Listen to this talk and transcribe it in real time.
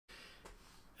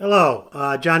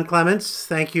Hello, John Clements.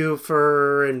 Thank you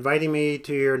for inviting me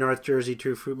to your North Jersey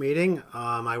True Fruit meeting.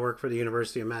 I work for the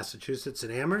University of Massachusetts in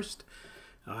Amherst.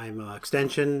 I'm an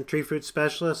extension tree fruit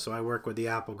specialist, so I work with the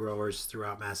apple growers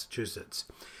throughout Massachusetts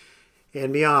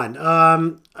and beyond.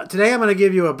 Today I'm going to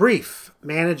give you a brief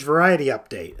managed variety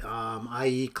update,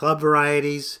 i.e. club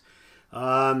varieties.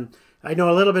 I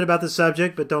know a little bit about the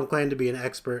subject, but don't claim to be an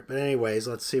expert. But anyways,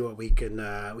 let's see what we can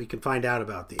find out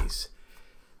about these.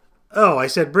 Oh, I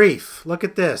said brief. Look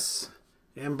at this.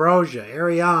 Ambrosia,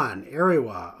 Ariane,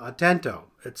 Ariwa, Atento,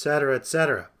 etc.,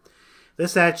 etc.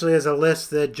 This actually is a list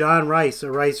that John Rice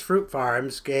of Rice Fruit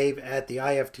Farms gave at the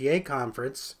IFTA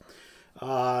conference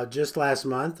just last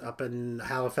month up in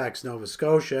Halifax, Nova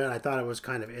Scotia. And I thought it was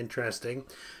kind of interesting.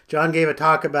 John gave a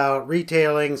talk about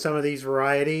retailing some of these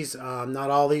varieties.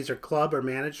 Not all these are club or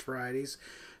managed varieties.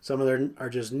 Some of them are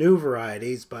just new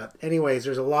varieties, but anyways,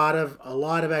 there's a lot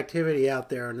of activity out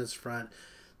there on this front.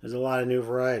 There's a lot of new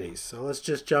varieties, so let's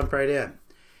just jump right in.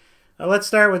 Let's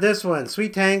start with this one.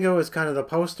 SweeTango is kind of the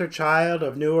poster child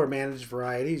of new or managed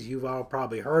varieties. You've all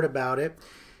probably heard about it.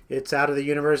 It's out of the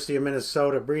University of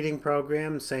Minnesota breeding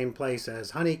program, same place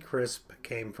as Honeycrisp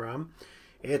came from.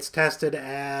 Was tested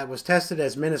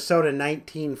as Minnesota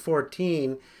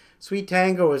 1914.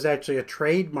 SweeTango is actually a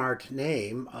trademarked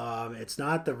name. It's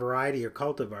not the variety or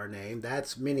cultivar name.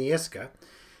 That's Miniska.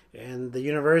 And the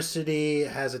university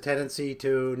has a tendency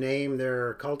to name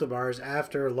their cultivars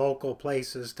after local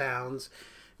places, towns.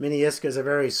 Miniska is a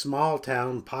very small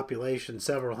town, population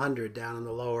several hundred down in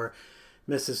the lower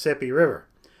Mississippi River.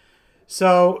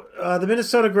 So the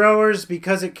Minnesota growers,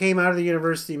 because it came out of the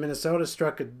University of Minnesota,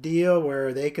 struck a deal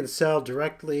where they can sell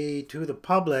directly to the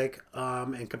public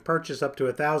and can purchase up to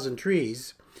 1,000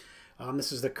 trees.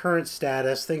 This is the current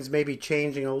status. Things may be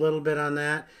changing a little bit on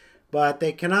that, but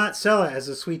they cannot sell it as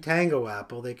a SweeTango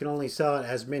apple. They can only sell it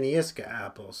as Miniska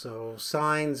apple. So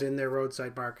signs in their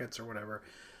roadside markets or whatever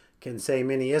can say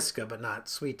Miniska, but not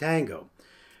SweeTango.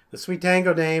 The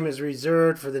SweeTango name is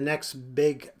reserved for the next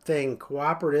big thing,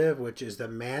 cooperative, which is the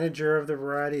manager of the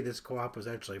variety. This co-op was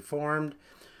actually formed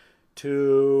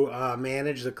to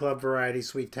manage the club variety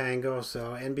SweeTango,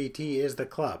 so NBT is the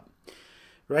club.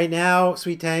 Right now,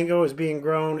 SweeTango is being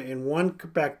grown in one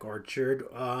Quebec orchard,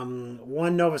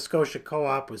 one Nova Scotia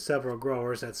co-op with several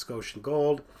growers, that's Scotian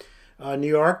Gold, New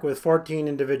York with 14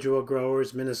 individual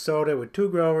growers, Minnesota with 2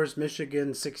 growers,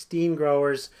 Michigan 16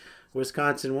 growers,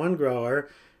 Wisconsin 1 grower,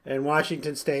 and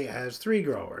Washington State has 3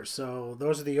 growers. So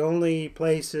those are the only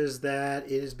places that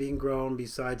it is being grown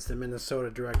besides the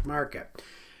Minnesota direct market.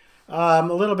 A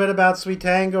little bit about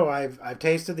SweeTango. I've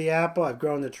tasted the apple. I've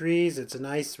grown the trees. It's a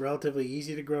nice, relatively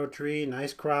easy to grow tree,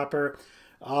 nice cropper.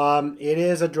 It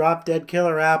is a drop-dead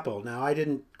killer apple. Now, I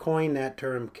didn't coin that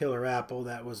term killer apple.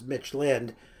 That was Mitch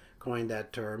Lind coined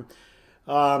that term.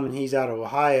 He's out of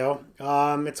Ohio.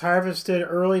 It's harvested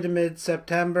early to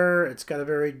mid-September. It's got a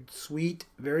very sweet,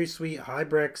 high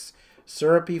Brix,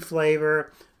 syrupy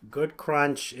flavor, good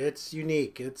crunch. It's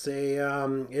unique. It's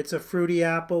a fruity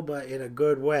apple, but in a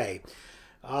good way.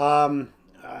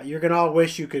 You're going to all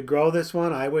wish you could grow this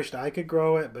one. I wished I could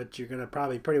grow it, but you're going to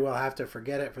probably pretty well have to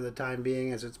forget it for the time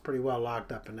being, as it's pretty well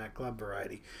locked up in that club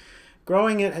variety.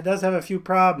 Growing it does have a few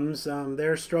problems.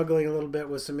 They're struggling a little bit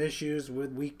with some issues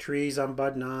with weak trees on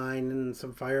bud 9 and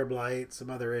some fire blight, some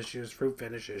other issues, fruit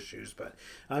finish issues. But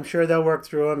I'm sure they'll work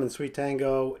through them, and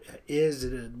SweeTango is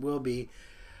and it will be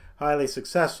highly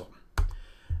successful.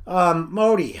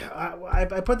 Modi.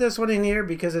 I put this one in here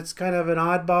because it's kind of an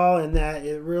oddball in that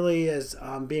it really is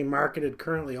being marketed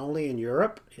currently only in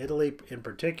Europe, Italy in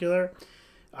particular.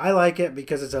 I like it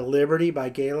because it's a Liberty by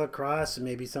Gala Cross, and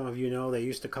maybe some of you know they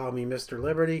used to call me Mr.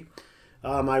 Liberty.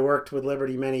 I worked with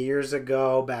Liberty many years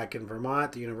ago back in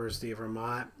Vermont, the University of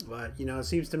Vermont. But, you know, it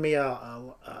seems to me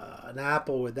an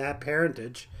apple with that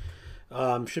parentage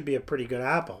should be a pretty good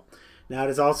apple. Now, it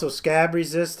is also scab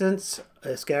resistant.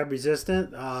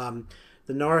 The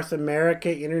North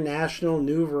America International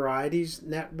New Varieties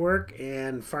Network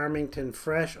and Farmington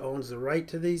Fresh owns the right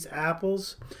to these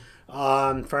apples.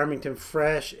 Farmington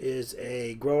Fresh is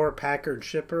a grower, packer, and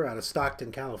shipper out of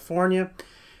Stockton, California.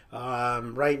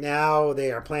 Right now, they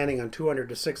are planning on 200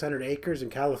 to 600 acres in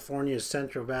California's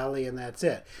Central Valley, and that's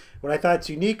it. What I thought's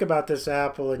unique about this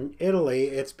apple in Italy,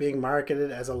 it's being marketed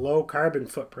as a low carbon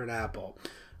footprint apple.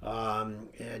 I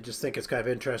just think it's kind of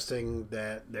interesting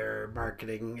that they're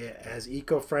marketing it as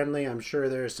eco-friendly. I'm sure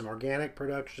there's some organic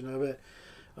production of it.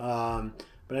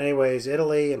 But anyways,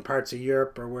 Italy and parts of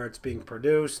Europe are where it's being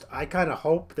produced. I kind of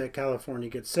hope that California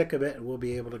gets sick of it and we'll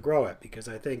be able to grow it, because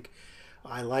I think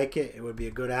I like it. It would be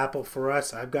a good apple for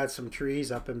us. I've got some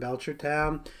trees up in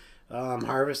Belchertown.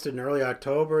 Harvested in early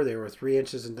October. They were 3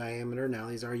 inches in diameter. Now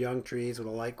these are young trees with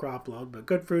a light crop load, but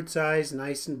good fruit size,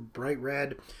 nice and bright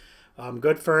red.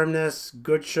 Good firmness,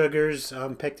 good sugars.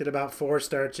 Picked at about 4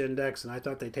 starch index, and I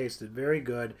thought they tasted very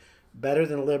good. Better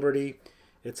than Liberty.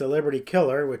 It's a Liberty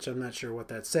killer, which I'm not sure what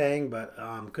that's saying, but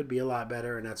could be a lot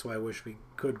better, and that's why I wish we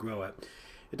could grow it.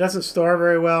 It doesn't store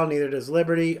very well, neither does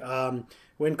Liberty.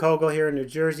 Win Kogel here in New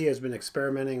Jersey has been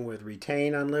experimenting with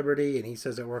Retain on Liberty, and he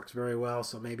says it works very well,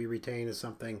 so maybe Retain is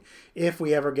something, if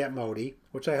we ever get Modi,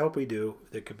 which I hope we do,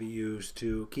 that could be used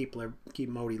to keep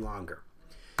Modi longer.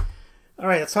 All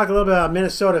right, let's talk a little bit about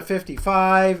Minnesota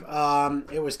 55.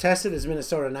 It was tested as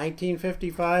Minnesota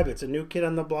 1955. It's a new kid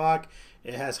on the block.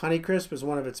 It has Honeycrisp as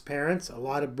one of its parents. A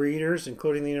lot of breeders,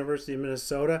 including the University of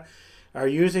Minnesota, are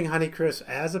using Honeycrisp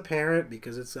as a parent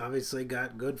because it's obviously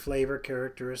got good flavor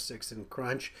characteristics and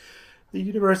crunch. The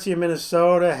University of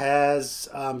Minnesota has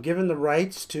given the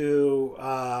rights to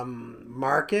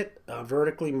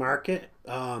vertically market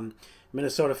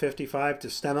Minnesota 55 to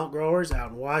stem milk growers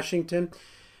out in Washington.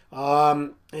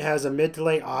 It has a mid to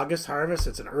late August harvest.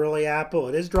 It's an early apple.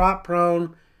 It is drop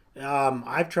prone.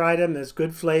 I've tried them. There's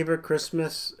good flavor,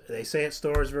 crispness. They say it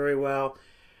stores very well.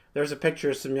 There's a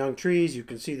picture of some young trees. You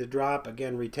can see the drop.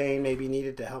 Again, Retain may be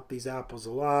needed to help these apples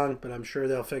along, but I'm sure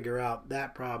they'll figure out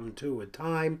that problem too with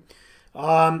time.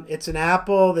 It's an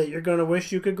apple that you're going to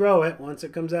wish you could grow it once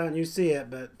it comes out and you see it,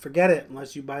 but forget it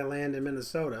unless you buy land in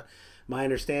Minnesota. My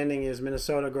understanding is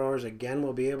Minnesota growers, again,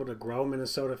 will be able to grow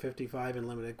Minnesota 55 in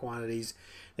limited quantities.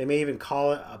 They may even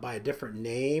call it by a different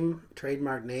name,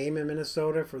 trademark name in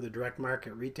Minnesota for the direct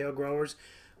market retail growers,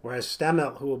 whereas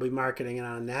Stemelt, who will be marketing it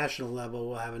on a national level,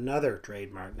 will have another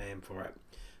trademark name for it.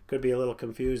 Could be a little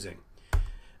confusing.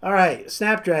 All right,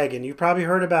 SnapDragon. You've probably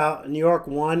heard about New York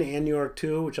 1 and New York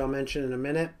 2, which I'll mention in a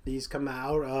minute. These come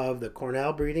out of the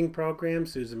Cornell breeding program,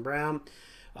 Susan Brown.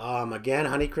 Again,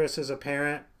 Honeycrisp is a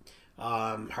parent.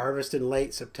 Harvested in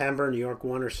late September, New York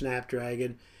 1 or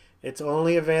SnapDragon. It's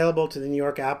only available to the New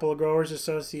York Apple Growers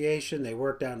Association. They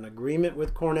worked out an agreement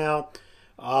with Cornell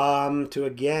to,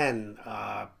 again,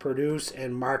 produce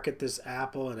and market this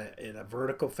apple in a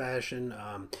vertical fashion.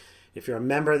 If you're a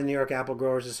member of the New York Apple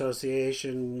Growers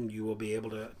Association, you will be able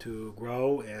to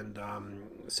grow and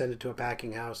send it to a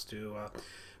packing house to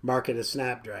market as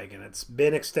SnapDragon. It's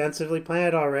been extensively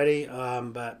planted already,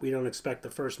 but we don't expect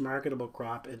the first marketable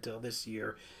crop until this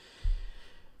year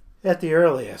at the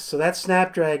earliest. So that's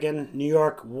SnapDragon New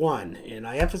York 1. And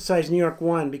I emphasize New York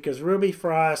 1 because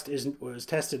RubyFrost was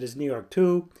tested as New York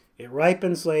 2. It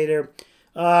ripens later.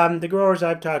 The growers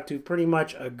I've talked to pretty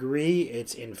much agree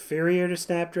it's inferior to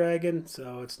SnapDragon,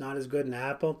 so it's not as good an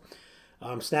apple.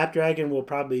 SnapDragon will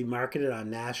probably be marketed on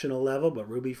national level, but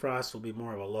RubyFrost will be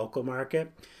more of a local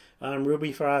market.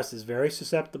 RubyFrost is very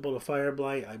susceptible to fire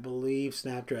blight. I believe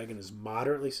SnapDragon is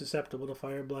moderately susceptible to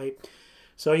fire blight.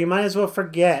 So you might as well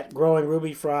forget growing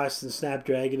RubyFrost and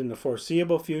SnapDragon in the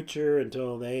foreseeable future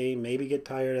until they maybe get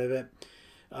tired of it.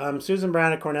 Susan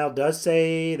Brown at Cornell does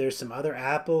say there's some other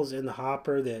apples in the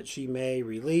hopper that she may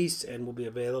release and will be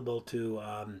available to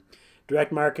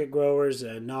direct market growers,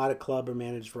 not a club or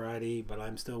managed variety, but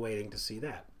I'm still waiting to see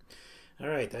that. All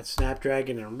right, that's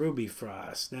SnapDragon and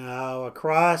RubyFrost. Now,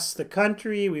 across the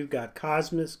country, we've got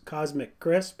Cosmic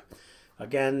Crisp.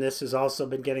 Again, this has also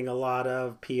been getting a lot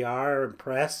of PR and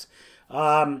press.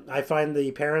 I find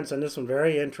the parents on this one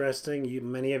very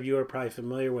interesting. Many of you are probably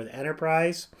familiar with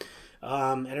Enterprise.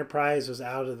 Enterprise was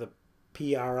out of the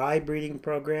PRI breeding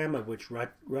program, of which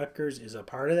Rutgers is a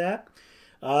part of that.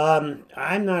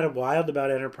 I'm not wild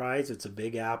about Enterprise. It's a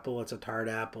big apple. It's a tart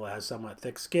apple. It has somewhat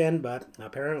thick skin, but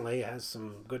apparently it has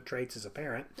some good traits as a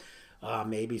parent.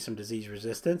 Maybe some disease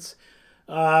resistance.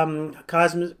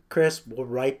 Cosmic Crisp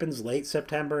ripens late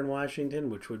September in Washington,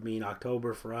 which would mean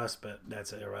October for us, but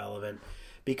that's irrelevant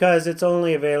because it's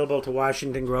only available to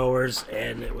Washington growers,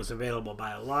 and it was available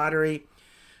by a lottery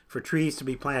for trees to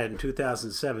be planted in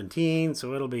 2017,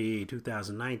 so it'll be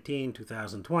 2019,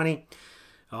 2020.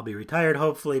 I'll be retired,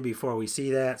 hopefully, before we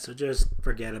see that, so just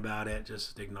forget about it,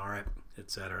 just ignore it,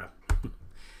 etc.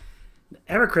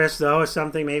 EverCrisp, though, is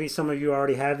something maybe some of you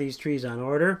already have these trees on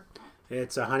order.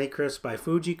 It's a Honeycrisp by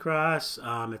Fuji Cross.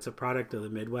 It's a product of the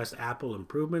Midwest Apple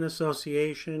Improvement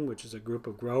Association, which is a group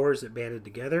of growers that banded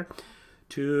together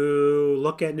to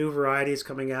look at new varieties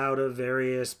coming out of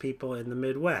various people in the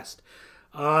Midwest.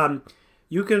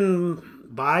 You can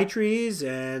buy trees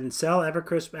and sell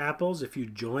EverCrisp apples if you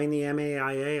join the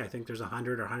MAIA. I think there's a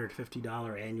 $100 or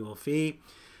 $150 annual fee.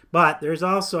 But there's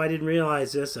also, I didn't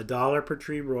realize this, a $1 per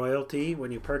tree royalty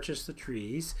when you purchase the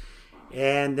trees.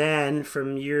 And then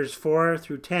from years 4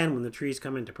 through 10, when the trees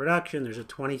come into production, there's a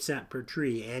 20 cent per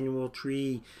tree annual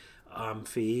tree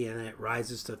fee, and it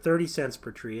rises to 30 cents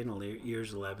per tree in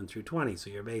years 11 through 20. So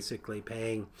you're basically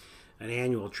paying an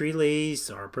annual tree lease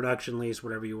or production lease,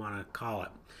 whatever you want to call it.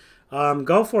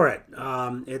 Go for it.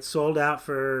 It's sold out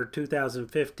for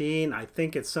 2015. I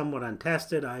think it's somewhat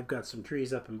untested. I've got some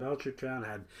trees up in Belchertown.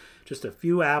 Had just a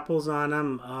few apples on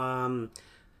them.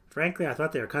 Frankly, I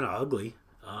thought they were kind of ugly.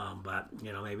 But,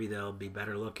 you know, maybe they'll be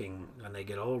better looking when they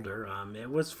get older.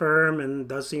 It was firm and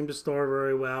does seem to store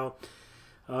very well.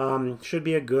 Should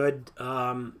be a good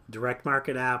direct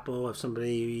market apple if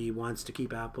somebody wants to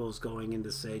keep apples going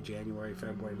into, say, January,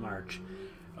 February, March.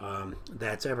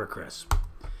 That's EverCrisp.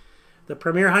 The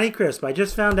Premier Honeycrisp. I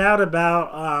just found out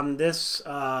about this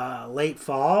late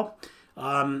fall.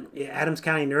 Adams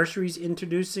County Nursery's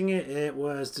introducing it. It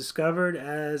was discovered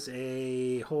as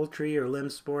a whole tree or limb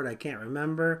sport, I can't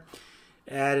remember,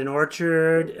 at an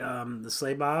orchard, the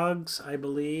Sleigh Bogs, I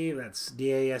believe. That's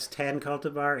DAS 10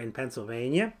 cultivar in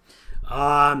Pennsylvania.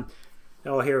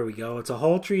 Oh, here we go. It's a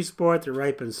whole tree sport that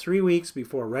ripens 3 weeks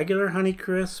before regular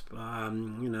Honeycrisp.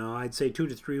 You know, I'd say 2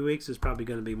 to 3 weeks is probably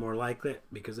going to be more likely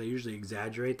because they usually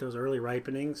exaggerate those early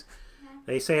ripenings.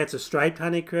 They say it's a striped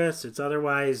Honeycrisp. It's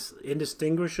otherwise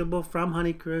indistinguishable from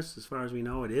Honeycrisp. As far as we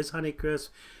know, it is Honeycrisp.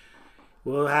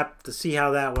 We'll have to see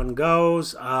how that one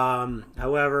goes.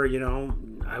 However, you know,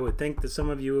 I would think that some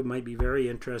of you might be very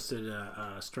interested in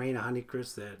a strain of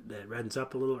Honeycrisp that reddens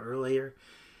up a little earlier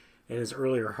and is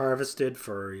earlier harvested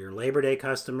for your Labor Day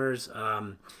customers.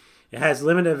 It has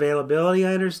limited availability,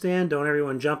 I understand. Don't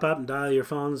everyone jump up and dial your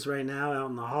phones right now out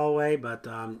in the hallway. But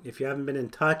if you haven't been in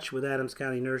touch with Adams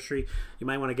County Nursery, you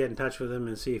might want to get in touch with them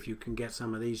and see if you can get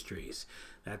some of these trees.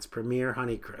 That's Premier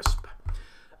Honeycrisp.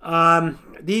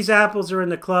 These apples are in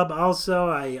the club also.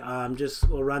 I just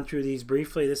will run through these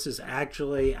briefly. This is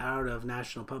actually out of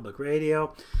National Public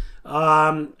Radio.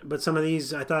 But some of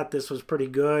these, I thought this was pretty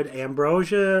good.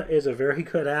 Ambrosia is a very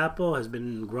good apple. Has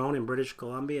been grown in British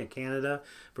Columbia, Canada,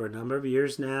 for a number of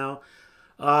years now.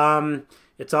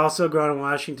 It's also grown in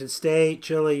Washington State,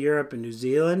 Chile, Europe, and New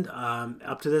Zealand.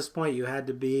 Up to this point, you had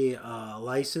to be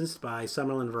licensed by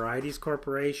Summerland Varieties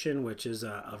Corporation, which is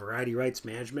a variety rights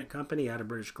management company out of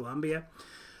British Columbia.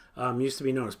 Used to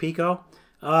be known as Pico.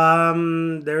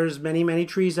 There's many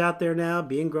trees out there now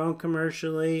being grown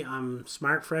commercially.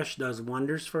 Smart Fresh does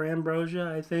wonders for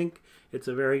ambrosia, I think. It's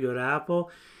a very good apple.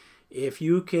 If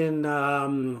you can,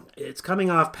 it's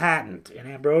coming off patent, and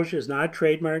ambrosia is not a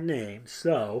trademark name,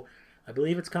 so I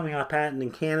believe it's coming off patent in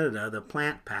Canada, the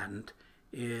plant patent,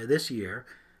 this year.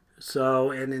 So,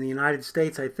 and in the United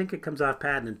States, I think it comes off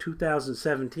patent in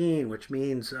 2017, which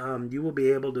means you will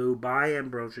be able to buy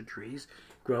ambrosia trees,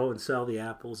 grow and sell the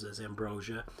apples as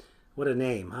ambrosia. What a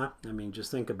name, huh? I mean,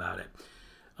 just think about it.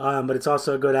 But it's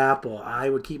also a good apple. I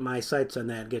would keep my sights on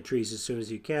that and get trees as soon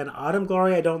as you can. Autumn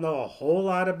Glory, I don't know a whole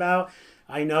lot about.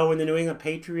 I know when the New England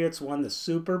Patriots won the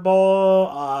Super Bowl,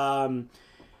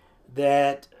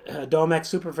 that Domex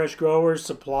Superfresh growers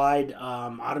supplied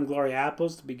Autumn Glory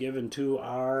apples to be given to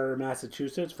our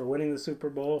Massachusetts for winning the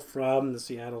Super Bowl from the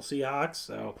Seattle Seahawks.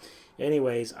 So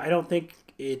anyways, I don't think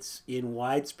it's in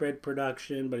widespread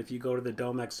production, but if you go to the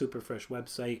Domex Superfresh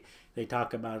website, they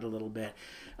talk about it a little bit.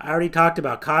 I already talked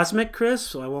about Cosmic Crisp,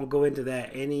 so I won't go into that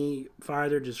any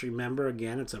farther. Just remember,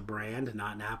 again, it's a brand,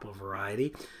 not an apple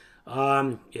variety.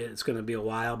 It's going to be a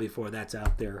while before that's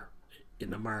out there in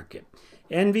the market.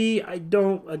 Envy,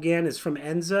 again, it's from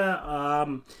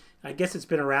Enza. I guess it's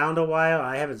been around a while.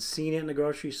 I haven't seen it in the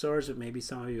grocery stores, but maybe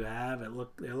some of you have.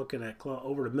 They're looking at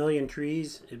over 1 million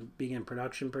trees being in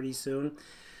production pretty soon.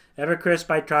 EverCrisp,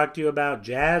 I talked to you about.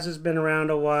 Jazz has been around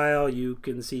a while. You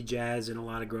can see Jazz in a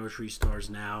lot of grocery stores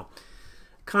now.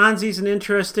 Kanzi's an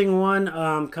interesting one.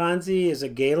 Kanzi is a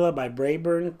Gala by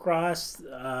Brayburn Cross.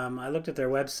 I looked at their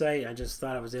website. I just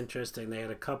thought it was interesting. They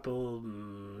had a couple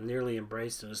nearly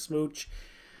embraced in a smooch.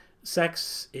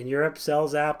 Sex in Europe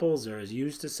sells apples or is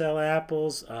used to sell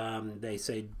apples. They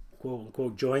say, quote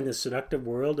unquote, join the seductive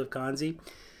world of Kanzi.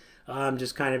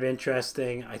 Just kind of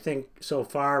interesting. I think so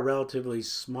far a relatively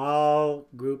small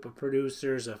group of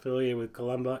producers affiliated with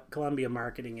Columbia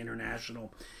Marketing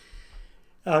International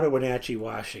out of Wenatchee,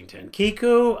 Washington.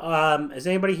 Kiku, has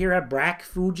anybody here had Brack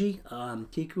Fuji?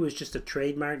 Kiku is just a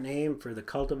trademark name for the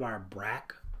cultivar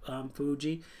Brack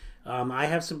Fuji. I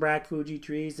have some Brack Fuji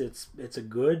trees. It's a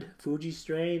good Fuji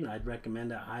strain. I'd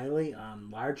recommend it highly.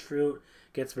 Large fruit,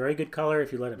 gets very good color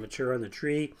if you let it mature on the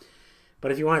tree.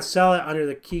 But if you want to sell it under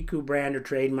the Kiku brand or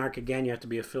trademark, again, you have to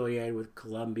be affiliated with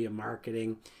Columbia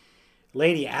Marketing.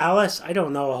 Lady Alice, I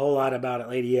don't know a whole lot about it.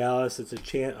 Lady Alice, it's a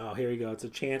chance. Oh, here you go. It's a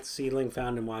chance seedling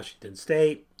found in Washington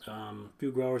State. A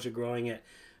few growers are growing it.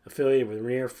 Affiliated with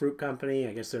Rare Fruit Company.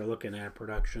 I guess they're looking at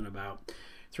production about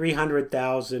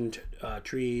 300,000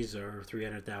 trees or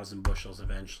 300,000 bushels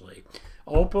eventually.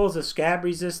 Opal's a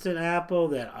scab-resistant apple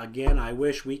that, again, I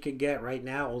wish we could get right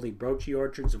now. Only Brochi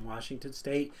Orchards in Washington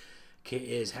State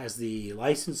has the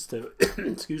license to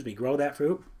excuse me, grow that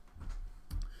fruit.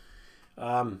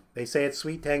 They say it's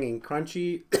sweet, tangy, and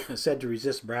crunchy, said to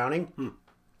resist browning.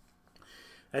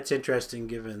 That's interesting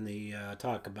given the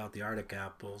talk about the Arctic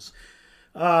apples.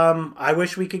 I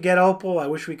wish we could get Opal. I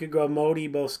wish we could grow Modi,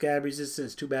 both scab resistant.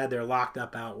 It's too bad they're locked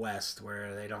up out west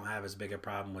where they don't have as big a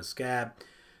problem with scab.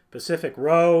 Pacific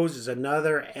Rose is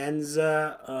another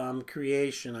Enza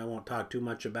creation. I won't talk too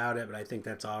much about it, but I think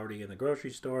that's already in the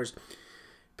grocery stores.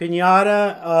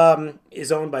 Pinata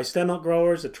is owned by Stem Milk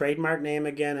Growers, a trademark name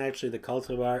again. Actually, the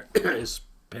cultivar is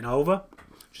Pinova,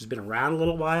 which has been around a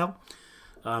little while.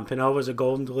 Pinova is a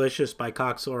Golden Delicious by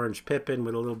Cox Orange Pippin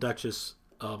with a little Duchess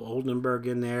of Oldenburg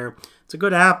in there. It's a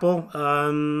good apple.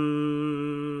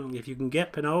 If you can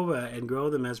get Pinova and grow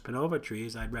them as Pinova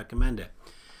trees, I'd recommend it.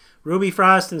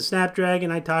 RubyFrost and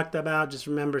SnapDragon I talked about. Just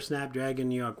remember SnapDragon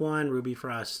New York 1,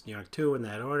 RubyFrost New York 2 in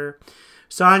that order.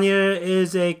 Sonia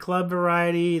is a club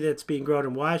variety that's being grown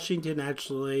in Washington.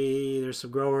 Actually, there's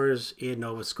some growers in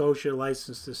Nova Scotia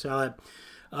licensed to sell it.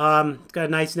 It's got a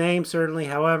nice name, certainly.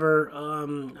 However,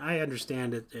 I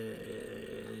understand it.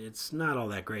 It's not all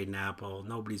that great an apple.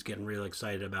 Nobody's getting real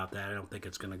excited about that. I don't think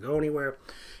it's going to go anywhere.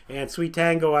 And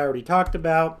SweeTango I already talked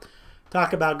about.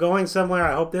 Talk about going somewhere.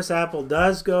 I hope this apple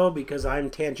does go because I'm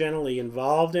tangentially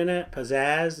involved in it.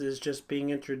 Pazazz is just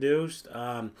being introduced.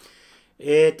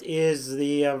 It is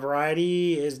the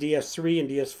variety is DS3 and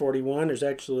DS41. There's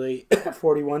actually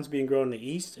 41s being grown in the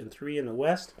east and 3 in the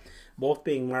west, both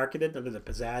being marketed under the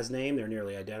Pazazz name. They're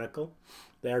nearly identical.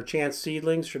 They're chance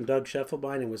seedlings from Doug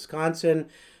Scheffelbein in Wisconsin,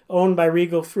 owned by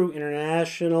Regal Fruit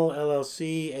International,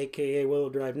 LLC, a.k.a. Willow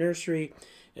Drive Nursery,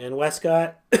 and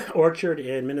Westcott Orchard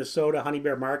in Minnesota. Honey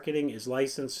Bear Marketing is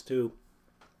licensed to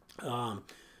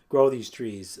grow these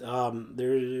trees.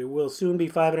 There will soon be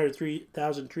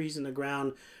 503,000 trees in the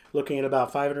ground, looking at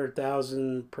about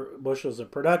 500,000 bushels of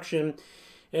production.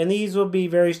 And these will be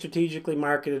very strategically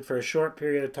marketed for a short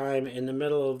period of time in the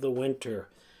middle of the winter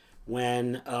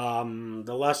when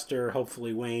the luster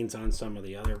hopefully wanes on some of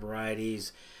the other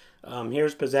varieties.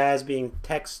 Here's Pazazz being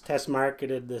test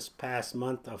marketed this past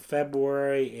month of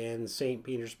February in St.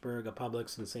 Petersburg, a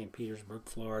Publix in St. Petersburg,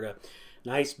 Florida.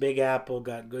 Nice big apple,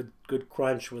 got good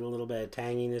crunch with a little bit of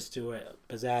tanginess to it.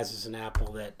 Pazazz is an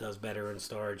apple that does better in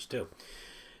storage too.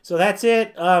 So that's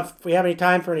it. If we have any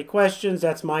time for any questions,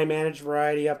 that's my managed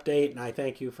variety update, and I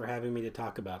thank you for having me to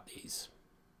talk about these.